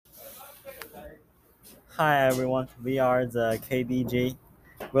Hi everyone, we are the KDJ.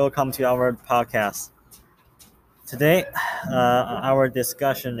 Welcome to our podcast. Today, our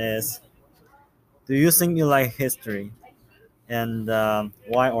discussion is: do you think you like history, and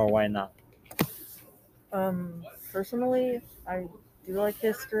why or why not? Um, Personally, I do like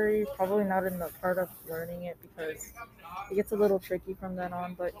history, probably not in the part of learning it because it gets a little tricky from then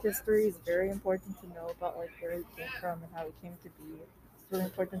on, but history is very important to know about like where we came from and how we came to be. It's really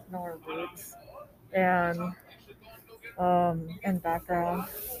important to know our roots and and background.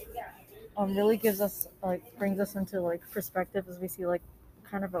 Really gives us like brings us into like perspective as we see like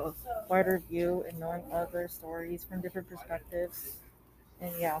kind of a wider view and knowing other stories from different perspectives.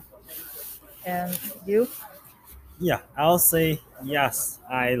 And yeah. And you? Yeah, I'll say yes,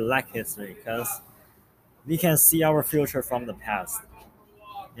 I like history because we can see our future from the past,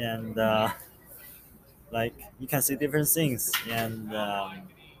 and like you can see different things, and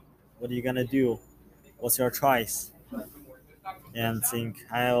what are you gonna do? What's your choice? And think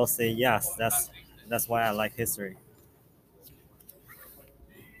I will say yes. That's why I like history.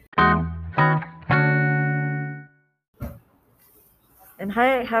 And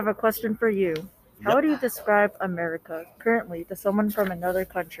I have a question for you. How Yep. would you describe America currently to someone from another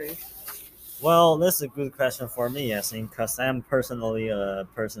country? Well, that's a good question for me, I think, because I'm personally a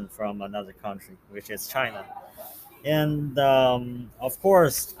person from another country, which is China. And of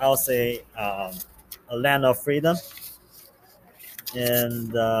course, I'll say a land of freedom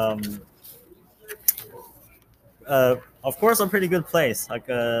and, of course, a pretty good place, like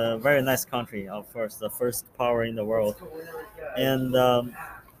a very nice country, of course, the first power in the world. And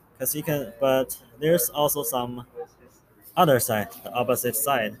because you can, but there's also some other side, the opposite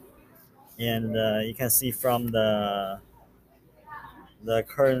side. And you can see from the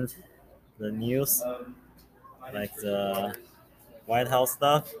current the news like the White House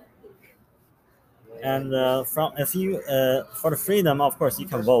stuff. And from if you for the freedom, of course, you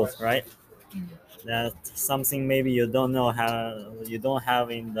can vote, right? That's something maybe you don't know how you don't have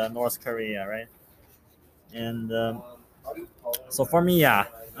in the North Korea, right? And so for me, yeah,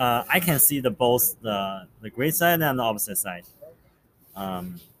 I can see the both the great side and the opposite side.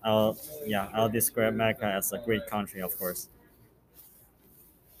 I'll I'll describe America as a great country, of course.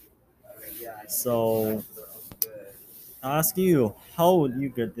 So I'll ask you, how would you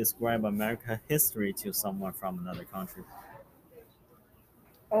describe America history to someone from another country?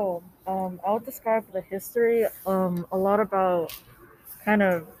 I'll describe the history, a lot about kind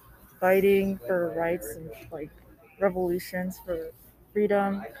of fighting for rights and like revolutions for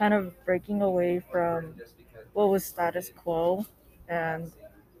freedom, kind of breaking away from what was status quo and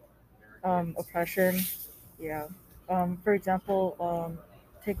oppression. Yeah. For example,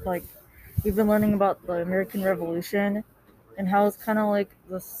 take like we've been learning about the American Revolution and how it's kind of like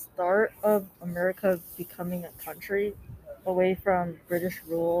the start of America becoming a country away from British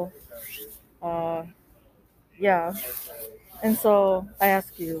rule. Uh, yeah. And so I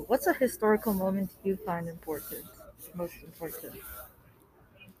ask you, what's a historical moment you find important, most important?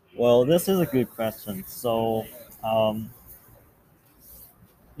 Well, this is a good question. So, um,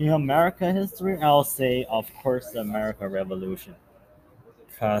 in American history, I'll say, of course, the American Revolution,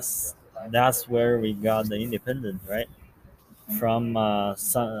 because that's where we got the independence, right? From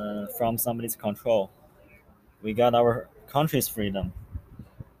somebody's control, we got our country's freedom,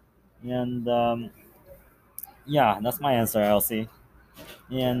 and yeah, that's my answer, Elsie.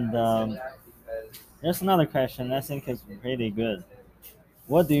 And there's another question I think is pretty good.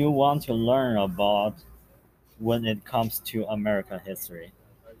 What do you want to learn about when it comes to American history?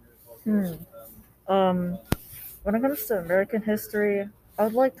 Hmm. Um, when it comes to American history, I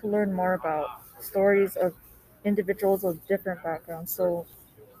would like to learn more about stories of individuals of different backgrounds. So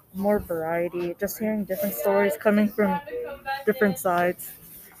more variety, just hearing different stories coming from different sides,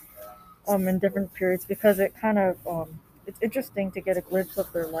 in different periods because it kind of it's interesting to get a glimpse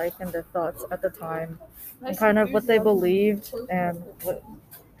of their life and their thoughts at the time and kind of what they believed and what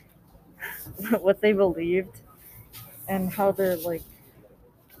what they believed and how their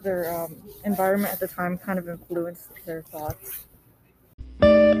environment at the time kind of influenced their thoughts.